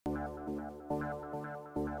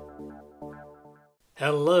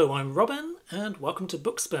Hello, I'm Robin and welcome to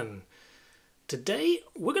Bookspin. Today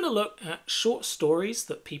we're going to look at short stories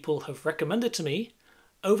that people have recommended to me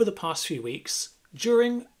over the past few weeks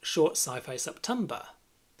during Short Sci-Fi September.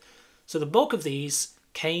 So the bulk of these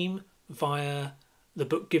came via the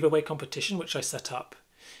book giveaway competition which I set up,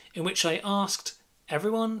 in which I asked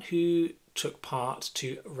everyone who took part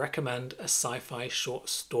to recommend a sci-fi short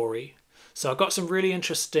story. So I got some really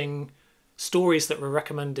interesting stories that were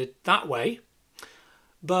recommended that way.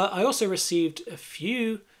 But I also received a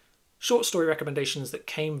few short story recommendations that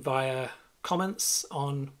came via comments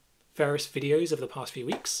on various videos over the past few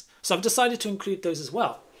weeks. So I've decided to include those as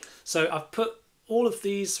well. So I've put all of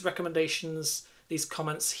these recommendations, these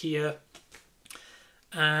comments here,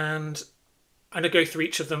 and I'm going to go through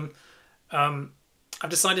each of them. I've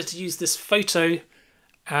decided to use this photo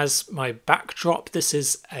as my backdrop. This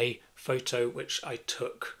is a photo which I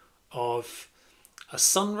took of a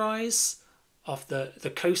sunrise off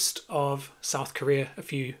the coast of South Korea a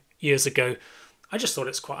few years ago. I just thought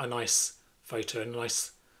it's quite a nice photo and a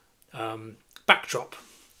nice backdrop.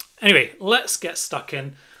 Anyway, let's get stuck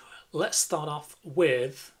in. Let's start off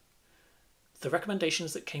with the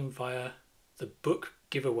recommendations that came via the book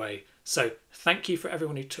giveaway. So thank you for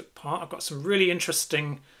everyone who took part. I've got some really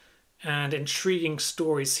interesting and intriguing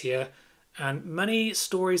stories here, and many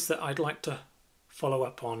stories that I'd like to follow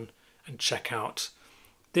up on and check out.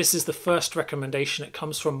 This is the first recommendation. It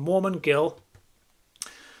comes from Mormon Gill.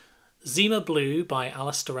 Zima Blue by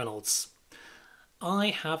Alistair Reynolds.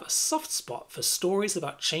 I have a soft spot for stories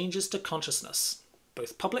about changes to consciousness,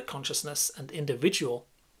 both public consciousness and individual,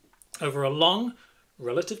 over a long,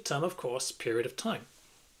 relative term, of course, period of time.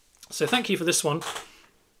 So thank you for this one.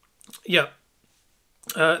 Yeah,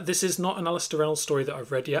 this is not an Alistair Reynolds story that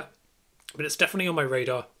I've read yet, but it's definitely on my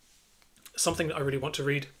radar. Something that I really want to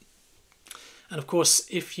read. And of course,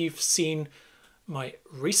 if you've seen my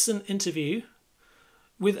recent interview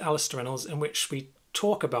with Alistair Reynolds, in which we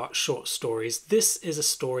talk about short stories, this is a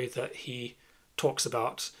story that he talks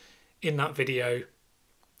about in that video.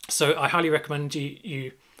 So I highly recommend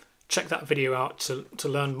you check that video out to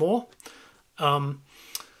learn more. And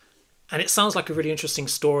it sounds like a really interesting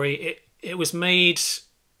story. It was made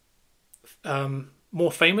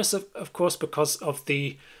more famous, of course, because of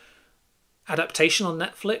the adaptation on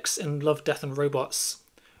Netflix in Love, Death and Robots,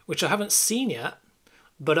 which I haven't seen yet,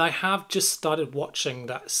 but I have just started watching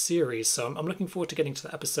that series, so I'm looking forward to getting to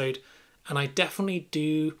that episode, and I definitely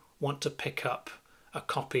do want to pick up a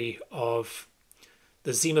copy of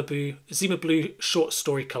the Zima Blue short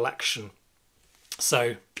story collection.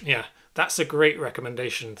 So yeah, that's a great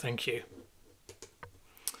recommendation, thank you.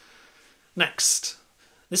 Next,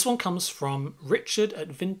 this one comes from Richard at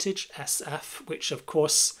Vintage SF, which of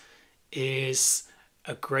course is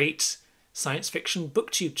a great science fiction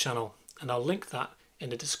booktube channel, and I'll link that in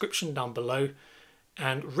the description down below.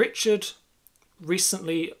 And Richard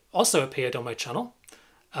recently also appeared on my channel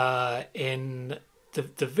in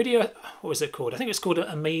the video, what was it called? I think it's called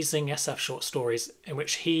Amazing SF Short Stories, in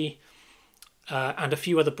which he and a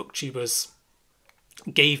few other booktubers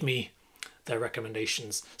gave me their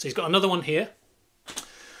recommendations. So he's got another one here.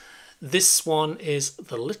 This one is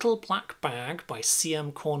The Little Black Bag by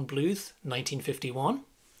C.M. Kornbluth, 1951.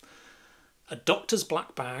 A doctor's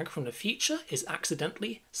black bag from the future is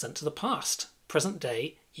accidentally sent to the past. Present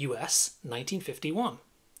day, US, 1951.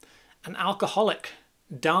 An alcoholic,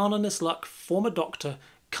 down on his luck former doctor,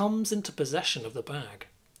 comes into possession of the bag.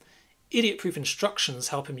 Idiot-proof instructions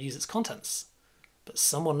help him use its contents, but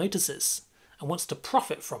someone notices and wants to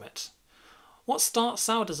profit from it. What starts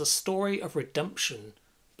out as a story of redemption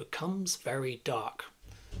becomes very dark.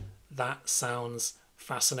 That sounds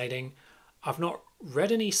fascinating. I've not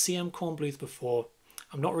read any C.M. Kornbluth before.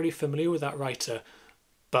 I'm not really familiar with that writer,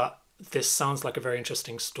 but this sounds like a very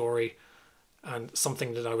interesting story and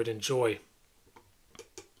something that I would enjoy.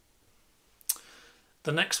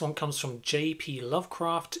 The next one comes from J.P.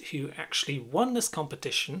 Lovecraft, who actually won this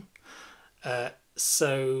competition.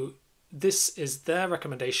 So this is their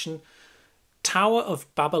recommendation. Tower of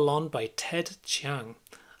Babylon by Ted Chiang.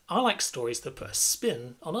 I like stories that put a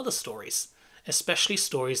spin on other stories, especially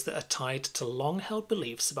stories that are tied to long-held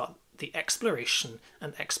beliefs about the exploration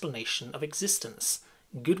and explanation of existence.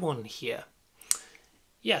 Good one here.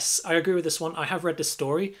 Yes, I agree with this one. I have read this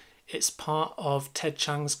story. It's part of Ted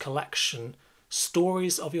Chiang's collection,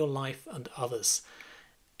 Stories of Your Life and Others.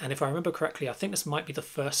 And if I remember correctly, I think this might be the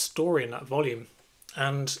first story in that volume.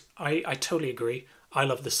 And I totally agree. I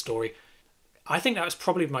love this story. I think that was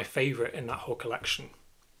probably my favourite in that whole collection.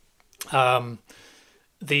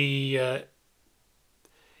 The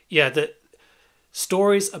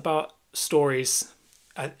stories about stories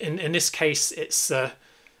In this case, it's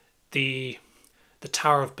the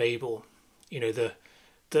Tower of Babel. You know,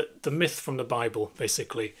 the myth from the Bible,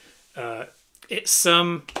 basically. It's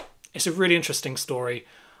it's a really interesting story.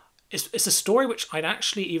 It's a story which I'd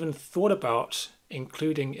actually even thought about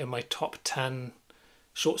including in my top 10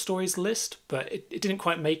 short stories list, but it didn't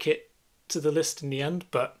quite make it to the list in the end.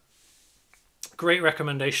 But great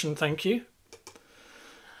recommendation, thank you.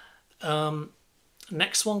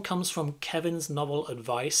 Next one comes from Kevin's Novel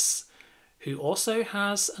Advice, who also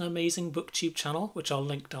has an amazing booktube channel, which I'll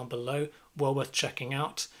link down below, well worth checking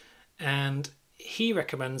out. And he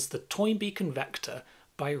recommends The Toynbee Convector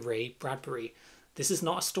by Ray Bradbury. This is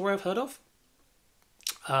not a story I've heard of,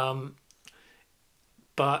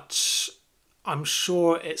 but I'm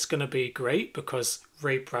sure it's going to be great because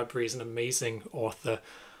Ray Bradbury is an amazing author.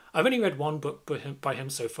 I've only read one book by him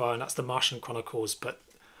so far, and that's The Martian Chronicles, but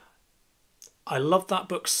I love that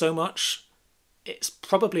book so much. It's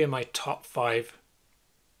probably in my top 5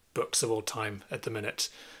 books of all time at the minute.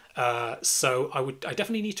 So I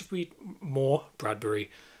definitely need to read more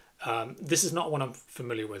Bradbury. This is not one I'm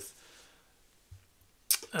familiar with.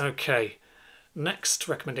 Okay, next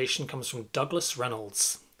recommendation comes from Douglas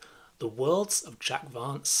Reynolds. The Worlds of Jack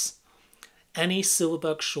Vance. Any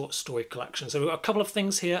Silverberg short story collection. So we've got a couple of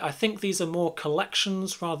things here. I think these are more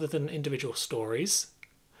collections rather than individual stories.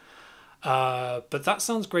 But that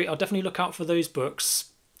sounds great. I'll definitely look out for those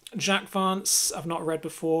books. Jack Vance, I've not read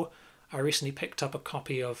before. I recently picked up a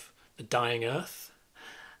copy of The Dying Earth.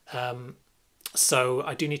 So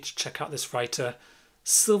I do need to check out this writer.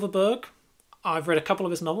 Silverberg, I've read a couple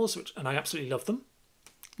of his novels, and I absolutely love them.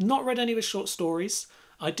 Not read any of his short stories.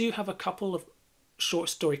 I do have a couple of short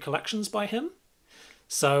story collections by him.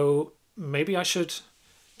 So maybe I should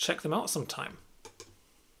check them out sometime.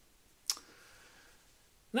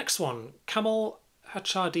 Next one, Kamal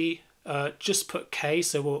Hachadi, just put K,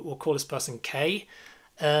 so we'll call this person K.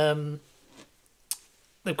 They've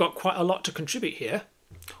got quite a lot to contribute here.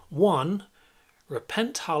 1,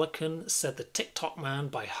 Repent Harlequin said The TikTok Man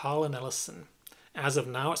by Harlan Ellison. As of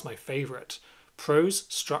now, it's my favourite. Prose,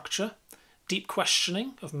 structure, deep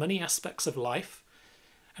questioning of many aspects of life,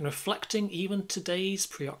 and reflecting even today's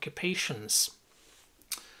preoccupations.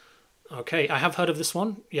 Okay, I have heard of this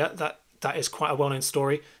one. Yeah, that is quite a well-known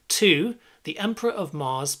story. 2, The Emperor of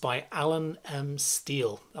Mars by Alan M.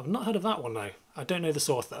 Steele. I've not heard of that one, though. I don't know this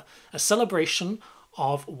author. A celebration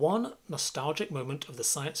of one nostalgic moment of the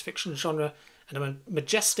science fiction genre and a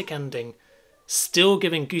majestic ending, still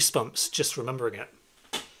giving goosebumps just remembering it.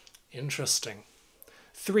 Interesting.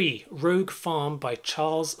 3, Rogue Farm by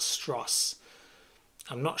Charles Stross.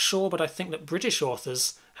 I'm not sure, but I think that British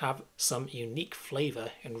authors have some unique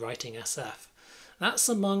flavour in writing SF. That's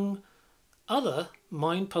among other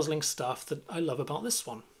mind-puzzling stuff that I love about this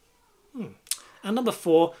one. And number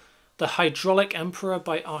 4, The Hydraulic Emperor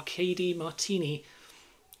by Arkady Martini.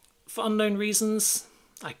 For unknown reasons,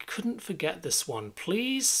 I couldn't forget this one.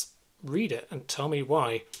 Please read it and tell me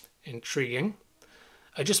why. Intriguing.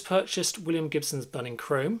 I just purchased William Gibson's Burning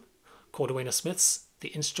Chrome, Cordwainer Smith's The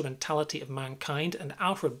Instrumentality of Mankind, and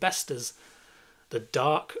Alfred Bester's The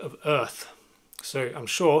Dark of Earth. So I'm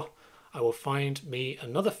sure I will find me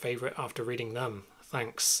another favourite after reading them.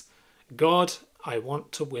 Thanks. God, I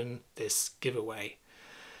want to win this giveaway.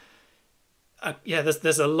 Yeah,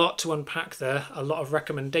 there's a lot to unpack there. A lot of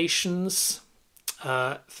recommendations.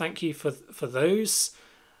 Thank you for those.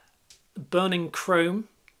 Burning Chrome,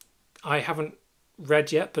 I haven't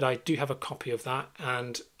read yet, but I do have a copy of that,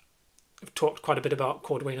 and I've talked quite a bit about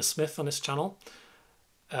Cordwainer Smith on this channel.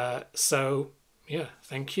 So yeah,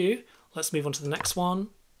 thank you. Let's move on to the next one.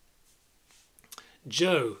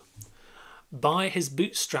 Joe, By His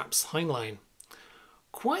Bootstraps, Heinlein.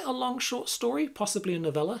 Quite a long short story, possibly a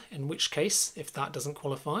novella, in which case, if that doesn't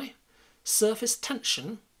qualify. Surface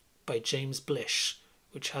Tension by James Blish,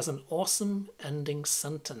 which has an awesome ending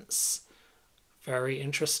sentence. Very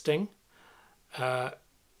interesting. Thank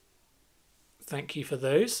you for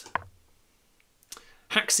those.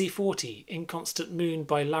 Haxie 40, Inconstant Moon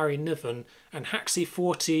by Larry Niven, and Haxie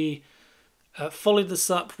 40 followed this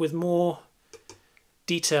up with more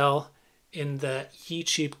detail in the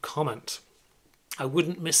YouTube comment. I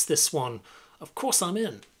wouldn't miss this one. Of course I'm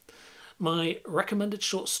in. My recommended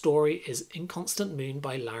short story is Inconstant Moon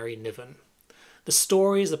by Larry Niven. The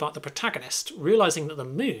story is about the protagonist realizing that the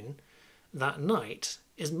moon that night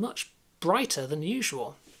is much brighter than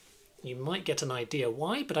usual. You might get an idea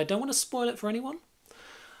why, but I don't want to spoil it for anyone.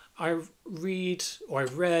 I read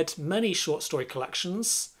many short story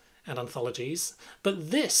collections and anthologies,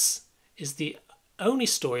 but this is the only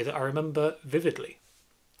story that I remember vividly.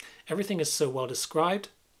 Everything is so well described.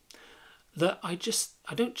 that I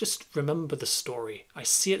don't just remember the story, I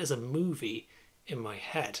see it as a movie in my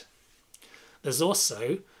head. There's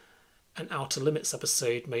also an Outer Limits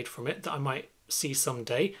episode made from it that I might see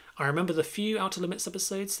someday. I remember the few Outer Limits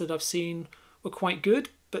episodes that I've seen were quite good,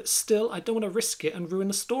 but still I don't want to risk it and ruin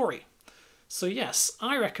the story. So yes,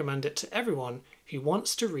 I recommend it to everyone who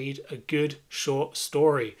wants to read a good short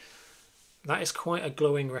story. That is quite a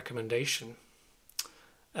glowing recommendation.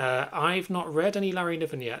 I've not read any Larry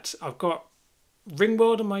Niven yet. I've got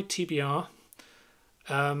Ringworld on my TBR.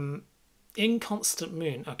 Inconstant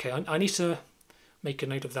Moon. Okay, I need to make a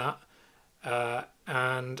note of that.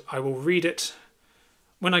 And I will read it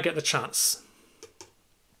when I get the chance.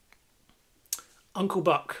 Uncle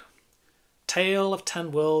Buck. Tale of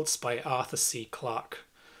 10 Worlds by Arthur C. Clarke.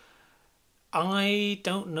 I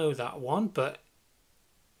don't know that one, but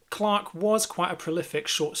Clarke was quite a prolific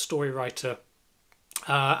short story writer,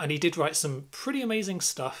 and he did write some pretty amazing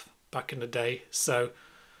stuff back in the day, so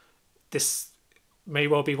this may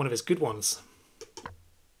well be one of his good ones.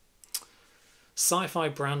 Sci-Fi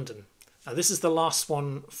Brandon. Now this is the last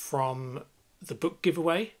one from the book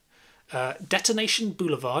giveaway. Detonation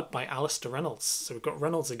Boulevard by Alistair Reynolds. So we've got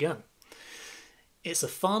Reynolds again. It's a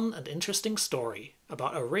fun and interesting story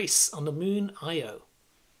about a race on the moon Io.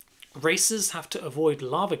 Racers have to avoid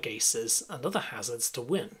lava geysers and other hazards to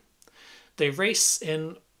win. They race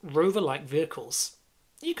in rover-like vehicles.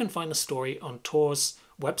 You can find the story on Tor's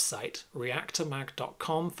website,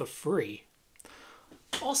 reactormag.com, for free.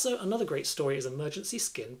 Also, another great story is Emergency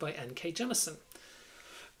Skin by N.K. Jemisin.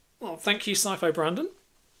 Well, thank you, Sci-Fi Brandon.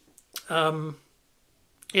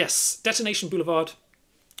 Yes, Detonation Boulevard.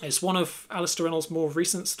 It's one of Alistair Reynolds' more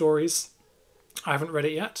recent stories. I haven't read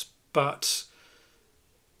it yet, but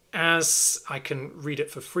as I can read it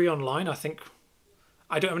for free online, I think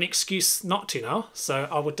I don't have any excuse not to now, so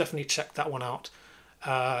I would definitely check that one out.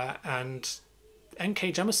 And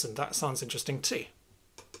N.K. Jemisin, that sounds interesting too.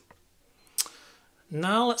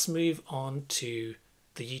 Now let's move on to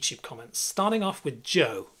the YouTube comments, starting off with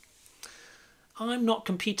Joe. I'm not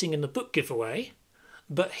competing in the book giveaway,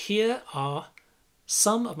 but here are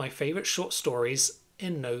some of my favourite short stories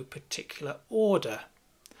in no particular order.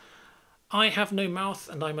 I Have No Mouth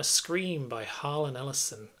and I Must Scream by Harlan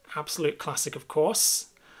Ellison. Absolute classic, of course.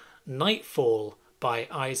 Nightfall by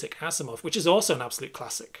Isaac Asimov, which is also an absolute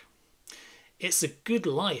classic. It's a Good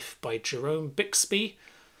Life by Jerome Bixby.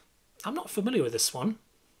 I'm not familiar with this one.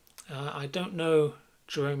 I don't know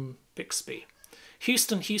Jerome Bixby.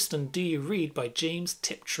 Houston, Houston, Do You Read by James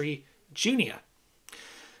Tiptree Jr.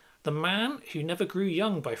 The Man Who Never Grew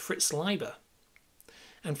Young by Fritz Leiber.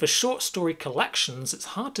 And for short story collections, it's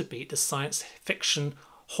hard to beat the Science Fiction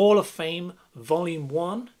Hall of Fame Volume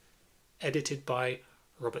 1, edited by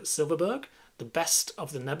Robert Silverberg, The Best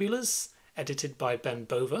of the Nebulas, edited by Ben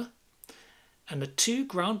Bova, and the two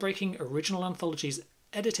groundbreaking original anthologies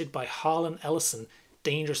edited by Harlan Ellison,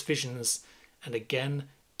 Dangerous Visions, and again,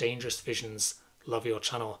 Dangerous Visions. Love your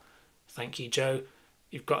channel. Thank you, Joe.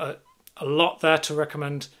 You've got a lot there to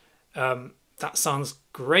recommend. That sounds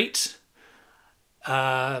great.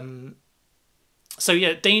 So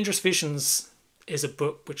yeah, Dangerous Visions is a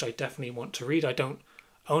book which I definitely want to read. I don't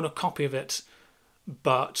own a copy of it,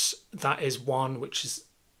 but that is one which is,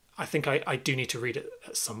 I think I do need to read it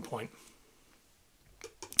at some point.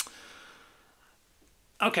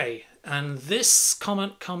 Okay, and this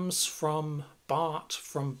comment comes from Bart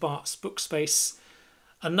from Bart's Bookspace,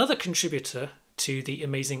 another contributor to the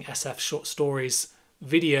Amazing SF Short Stories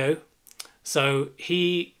video. So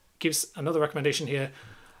he gives another recommendation here.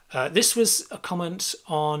 This was a comment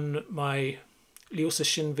on my Liu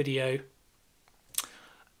Cixin video.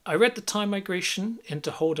 I read The Time Migration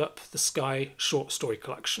into Hold Up the Sky short story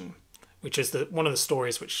collection, which is one of the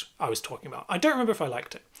stories which I was talking about. I don't remember if I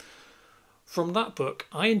liked it. From that book,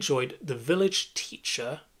 I enjoyed The Village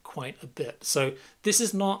Teacher quite a bit. So this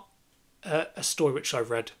is not a story which I've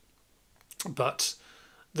read, but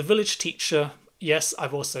The Village Teacher, yes,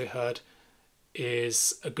 I've also heard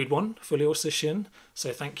is a good one for Liu Cixin.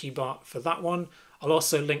 So thank you, Bart, for that one. I'll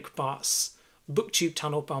also link Bart's BookTube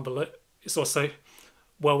channel down below. It's also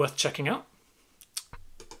well worth checking out.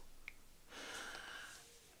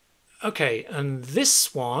 Okay, and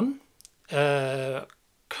this one,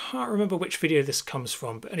 can't remember which video this comes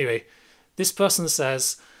from, but anyway, this person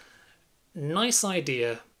says, nice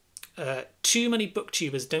idea. Too many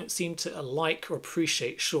booktubers don't seem to like or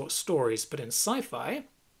appreciate short stories, but in sci-fi,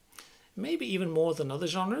 maybe even more than other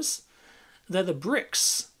genres, they're the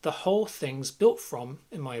bricks the whole thing's built from,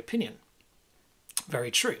 in my opinion.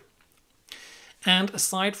 Very true. And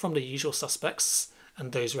aside from the usual suspects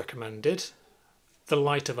and those recommended, The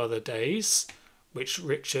Light of Other Days, which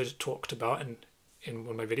Richard talked about in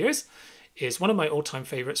one of my videos, is one of my all-time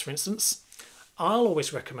favourites, for instance. I'll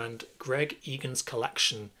always recommend Greg Egan's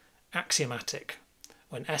collection, Axiomatic,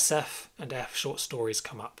 when SF and F short stories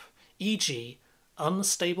come up, e.g.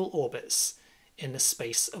 Unstable Orbits in the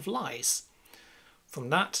Space of Lies. From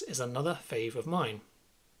that is another fave of mine.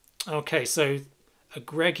 Okay, so a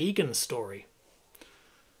Greg Egan story.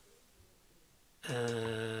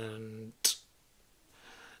 And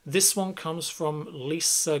this one comes from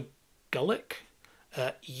Lisa Gulick.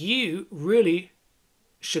 You really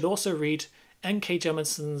should also read N.K.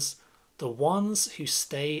 Jemisin's The Ones Who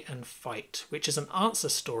Stay and Fight, which is an answer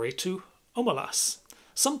story to Omelas.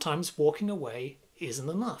 Sometimes walking away isn't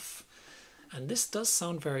enough. And this does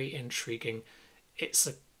sound very intriguing.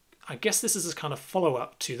 I guess this is a kind of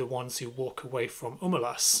follow-up to The Ones Who Walk Away from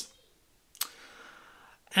Omelas.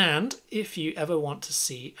 And if you ever want to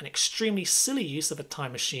see an extremely silly use of a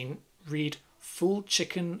time machine, read Full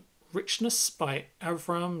Chicken Richness by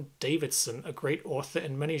Avram Davidson, a great author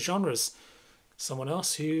in many genres. Someone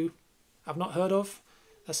else who I've not heard of.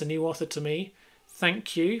 That's a new author to me.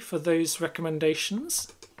 Thank you for those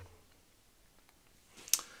recommendations.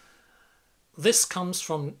 This comes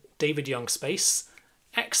from David Young Space.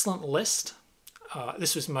 Excellent list.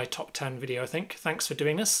 This was my top 10 video, I think. Thanks for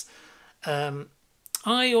doing this.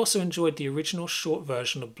 I also enjoyed the original short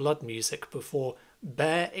version of Blood Music before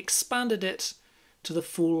Bear expanded it to the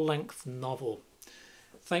full-length novel.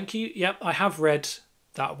 Thank you. Yep, I have read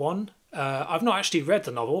that one. I've not actually read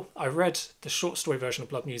the novel. I read the short story version of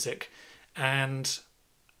Blood Music, and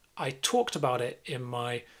I talked about it in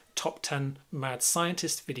my top 10 Mad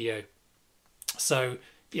Scientist video. So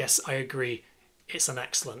yes, I agree. It's an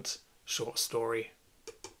excellent short story.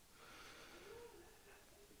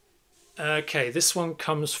 Okay, this one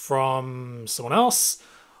comes from someone else.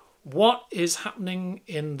 What is happening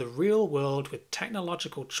in the real world with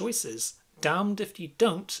technological choices? Damned If You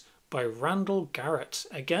Don't by Randall Garrett.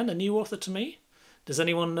 Again, a new author to me. Does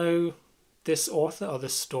anyone know this author or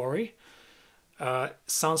this story?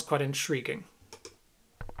 Sounds quite intriguing.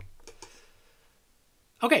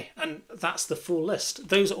 Okay, and that's the full list.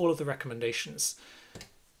 Those are all of the recommendations.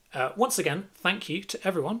 Once again, thank you to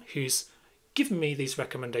everyone who's given me these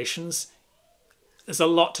recommendations. There's a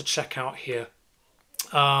lot to check out here.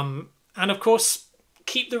 And of course,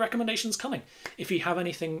 keep the recommendations coming. If you have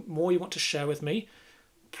anything more you want to share with me,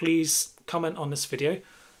 please comment on this video.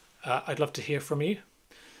 I'd love to hear from you.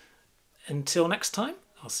 Until next time,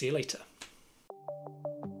 I'll see you later.